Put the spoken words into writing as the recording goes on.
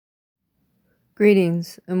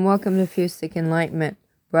Greetings and welcome to Fusic Enlightenment,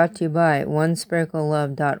 brought to you by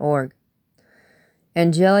OneSpiritualLove.org.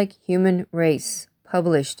 Angelic Human Race,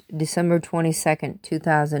 published December 22nd,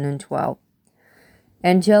 2012.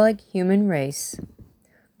 Angelic Human Race.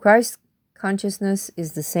 Christ consciousness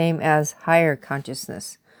is the same as higher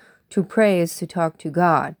consciousness. To pray is to talk to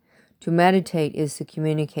God. To meditate is to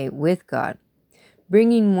communicate with God.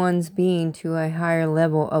 Bringing one's being to a higher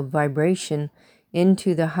level of vibration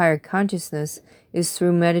into the higher consciousness is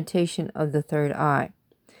through meditation of the third eye.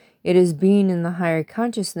 It is being in the higher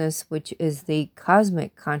consciousness which is the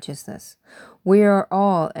cosmic consciousness. We are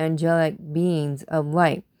all angelic beings of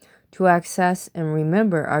light. To access and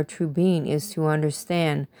remember our true being is to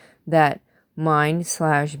understand that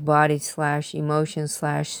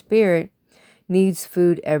mind/body/emotion/spirit needs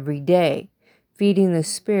food every day. Feeding the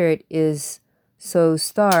spirit is so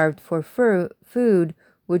starved for food,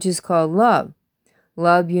 which is called love.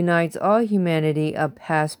 Love unites all humanity of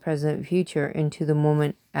past, present, future into the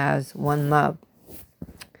moment as one love.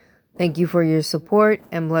 Thank you for your support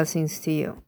and blessings to you.